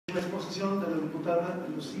exposición de la diputada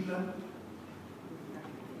Lucila.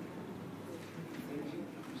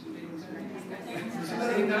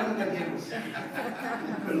 Gallegos.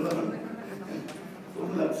 Perdón,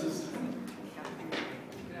 un lapsus.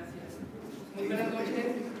 Gracias. Muy buenas noches.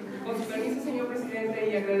 Con su permiso, señor presidente,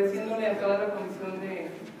 y agradeciéndole a toda la Comisión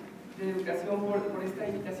de Educación por esta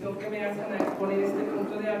invitación que me hacen a exponer este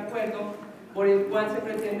punto de acuerdo por el cual se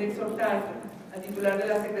pretende exhortar al titular de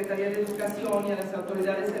la Secretaría de Educación y a las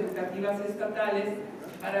autoridades educativas estatales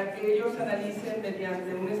para que ellos analicen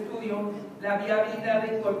mediante un estudio la viabilidad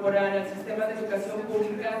de incorporar al sistema de educación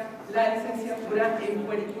pública la licenciatura en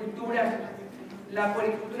Puericultura. La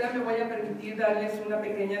puericultura, me voy a permitir darles una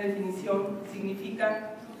pequeña definición,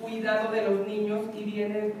 significa cuidado de los niños y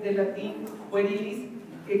viene del latín puerilis,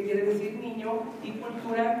 que quiere decir niño, y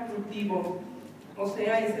cultura, cultivo, o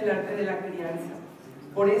sea, es el arte de la crianza.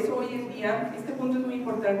 Por eso hoy en día, este punto es muy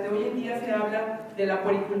importante, hoy en día se habla de la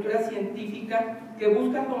puericultura científica que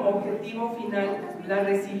busca como objetivo final la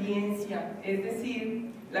resiliencia, es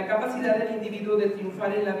decir, la capacidad del individuo de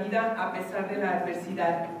triunfar en la vida a pesar de la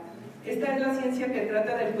adversidad. Esta es la ciencia que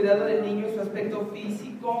trata del cuidado del niño en su aspecto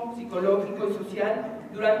físico, psicológico y social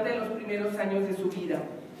durante los primeros años de su vida.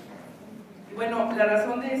 Y bueno, la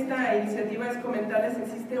razón de esta iniciativa es comentarles que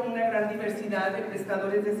existe una gran diversidad de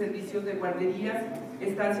prestadores de servicios de guarderías,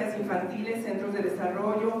 estancias infantiles, centros de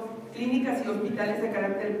desarrollo, clínicas y hospitales de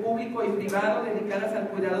carácter público y privado dedicadas al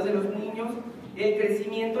cuidado de los niños. El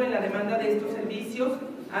crecimiento en la demanda de estos servicios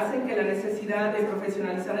hace que la necesidad de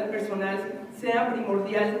profesionalizar al personal sea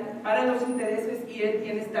primordial para los intereses y el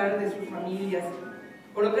bienestar de sus familias.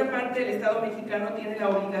 Por otra parte, el Estado mexicano tiene la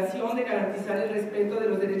obligación de garantizar el respeto de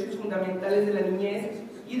los derechos fundamentales de la niñez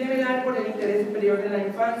y de velar por el interés superior de la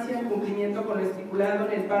infancia en cumplimiento con lo estipulado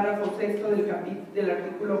en el párrafo 6 del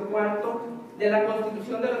artículo 4 de la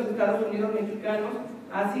Constitución de los Estados Unidos Mexicanos,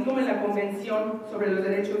 así como en la Convención sobre los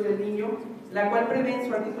Derechos del Niño, la cual prevé en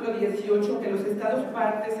su artículo 18 que los Estados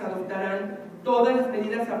partes adoptarán todas las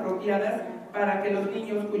medidas apropiadas para que los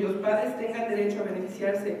niños cuyos padres tengan derecho a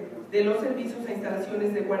beneficiarse de los servicios e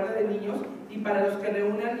instalaciones de guarda de niños y para los que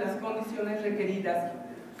reúnan las condiciones requeridas.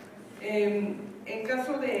 En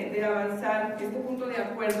caso de avanzar este punto de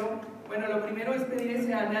acuerdo, bueno, lo primero es pedir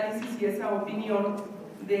ese análisis y esa opinión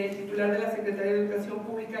del titular de la Secretaría de Educación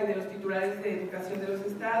Pública y de los titulares de Educación de los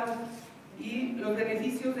estados. Y los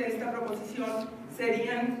beneficios de esta proposición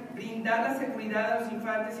serían brindar la seguridad a los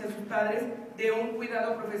infantes y a sus padres de un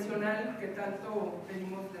cuidado profesional que tanto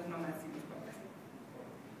pedimos las mamás y los papás.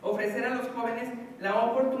 Ofrecer a los jóvenes la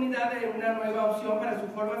oportunidad de una nueva opción para su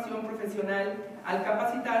formación profesional al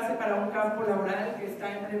capacitarse para un campo laboral que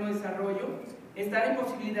está en pleno desarrollo. Estar en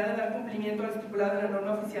posibilidad de dar cumplimiento al estipulado de la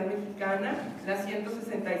norma oficial mexicana, la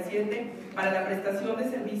 167, para la prestación de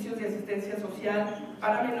servicios de asistencia social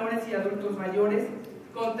para menores y adultos mayores.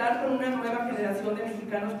 Contar con una nueva generación de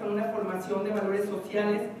mexicanos con una formación de valores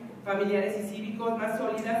sociales, familiares y cívicos más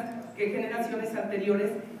sólidas que generaciones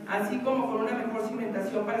anteriores, así como con una mejor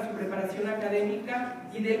cimentación para su preparación académica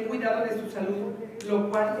y del cuidado de su salud, lo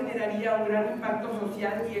cual generaría un gran impacto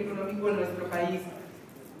social y económico en nuestro país.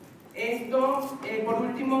 Esto, por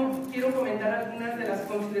último, quiero comentar algunas de las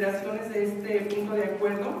consideraciones de este punto de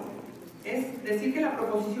acuerdo. Es decir que la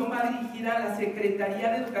proposición va dirigida a la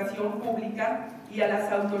Secretaría de Educación Pública y a las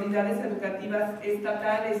autoridades educativas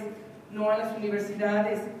estatales, no a las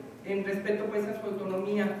universidades, en respeto pues a su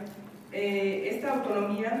autonomía. Esta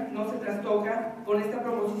autonomía no se trastoca con esta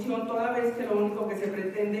proposición, toda vez que lo único que se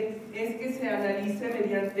pretende es que se analice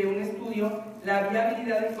mediante un estudio la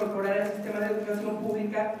viabilidad de incorporar al sistema de educación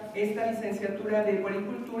pública esta licenciatura de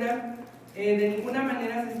Puericultura. De ninguna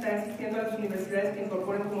manera se está exigiendo a las universidades que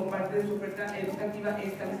incorporen como parte de su oferta educativa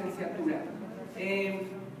esta licenciatura.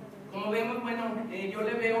 Como vemos, bueno, yo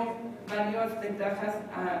le veo varias ventajas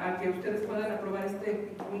a que ustedes puedan aprobar este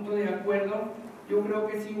punto de acuerdo. Yo creo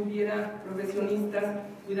que si hubiera profesionistas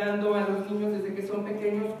cuidando a los niños desde que son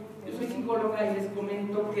pequeños, yo soy psicóloga y les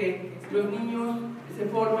comento que los niños se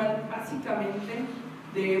forman básicamente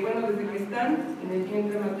desde que están en el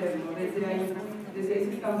vientre materno, desde ahí se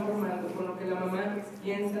están formando, con lo que la mamá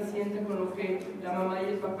piensa, siente, con lo que la mamá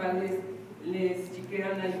y el papá les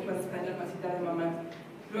chiquean ahí cuando está en la pancita de mamá.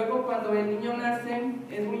 Luego, cuando el niño nace,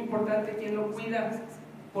 es muy importante quién lo cuida,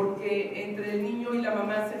 porque entre el niño y la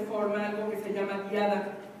mamá se forma algo que se llama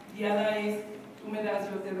diada. Diada es, tú me das,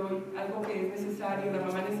 yo te doy, algo que es necesario, la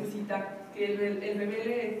mamá necesita, que el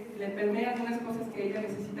bebé le permea algunas cosas que ella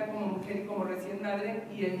necesita como mujer y como recién madre,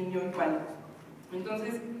 y el niño igual.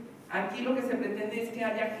 Entonces, aquí lo que se pretende es que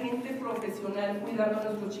haya gente profesional cuidando a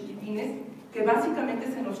nuestros chiquitines, que básicamente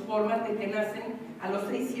se nos forman de que nacen a los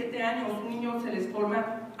 6-7 años. Un niño se les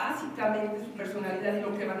forma básicamente básicamente su personalidad y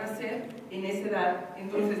lo que van a hacer en esa edad.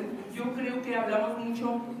 Entonces, yo creo que hablamos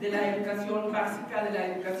mucho de la educación básica, de la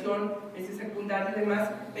educación secundaria y demás,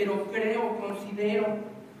 pero considero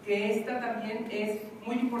que esta también es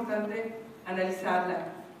muy importante analizarla.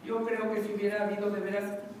 Yo creo que si hubiera habido de veras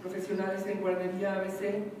profesionales en guardería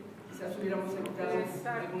ABC, quizás hubiéramos evitado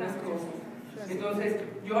algunas cosas. Entonces,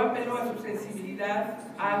 yo apelo a su sensibilidad,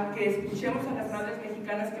 a que escuchemos a las madres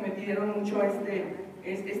mexicanas que me pidieron mucho este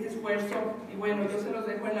esfuerzo, y bueno, yo se los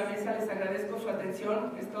dejo en la mesa, les agradezco su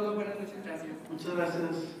atención, es todo, buenas noches, gracias. Muchas gracias,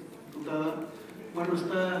 diputada. Bueno,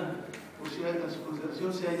 está, por si hay a su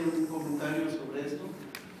consideración, si hay algún comentario sobre esto.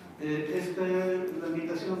 La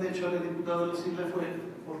invitación, de hecho, al diputado Lucila fue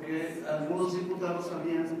porque algunos diputados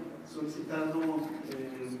habían solicitado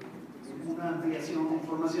una ampliación de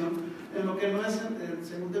información en lo que no es,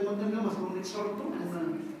 según tengo entendido, más que un exhorto,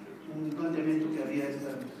 un planteamiento que había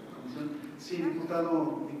esta comisión. Sí,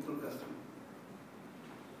 diputado Víctor Castro.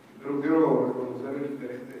 Pero quiero reconocer el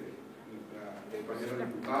interés de nuestra compañera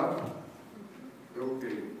diputada. Creo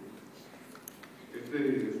que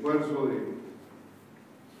este esfuerzo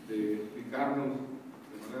de explicarnos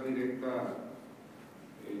de manera directa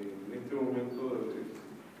en este momento es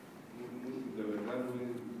de verdad muy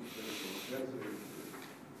de reconocerse.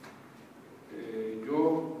 Yo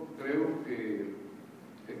creo que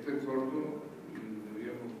este exhorto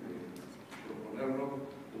deberíamos proponernos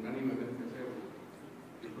unánimemente hacerlo.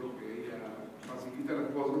 Yo creo que ella facilita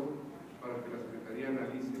las cosas para que la Secretaría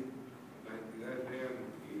analice, las entidades vean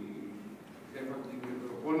y sea factible,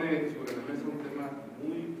 pero pone sobre la mesa un tema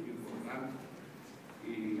muy importante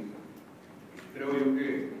y creo yo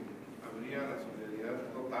que habría la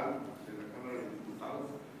solidaridad total de la Cámara de Diputados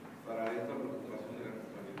para esta preocupación de la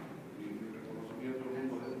Secretaría y mi reconocimiento muy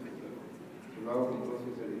modesto, lo hago con toda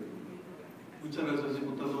sinceridad. Muchas gracias,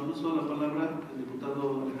 diputado. No solo la palabra el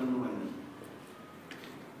diputado Alejandro Valle.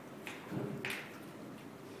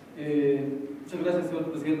 Muchas gracias,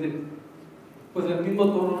 señor presidente. Pues en el mismo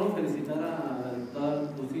tono, ¿no? Felicitar a la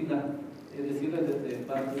diputada Lucila, decirle desde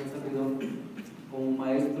parte de un servidor, como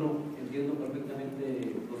maestro, entiendo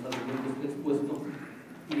perfectamente los argumentos que he expuesto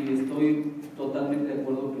y estoy totalmente de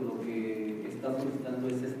acuerdo que lo que está solicitando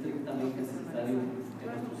es estrictamente necesario en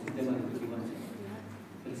nuestro sistema educativo.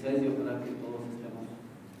 Felicidades y ojalá que todos estemos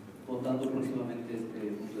votando próximamente este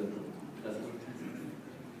punto de acuerdo. Gracias.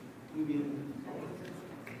 Muy bien.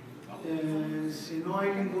 Si no hay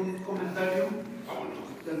ningún comentario,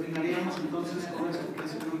 terminaríamos entonces con este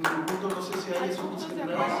último punto. No sé si hay asuntos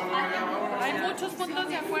generales. Hay muchos puntos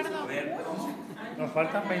de acuerdo. Nos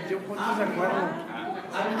faltan 21 puntos de acuerdo.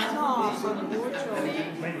 No, son muchos.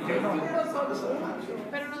 21.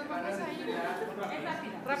 Pero nos vamos a ir.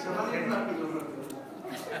 Se va bien rápido.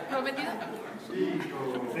 ¿Prometido? Sí.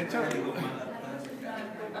 De hecho,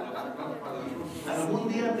 Algún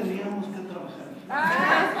día teníamos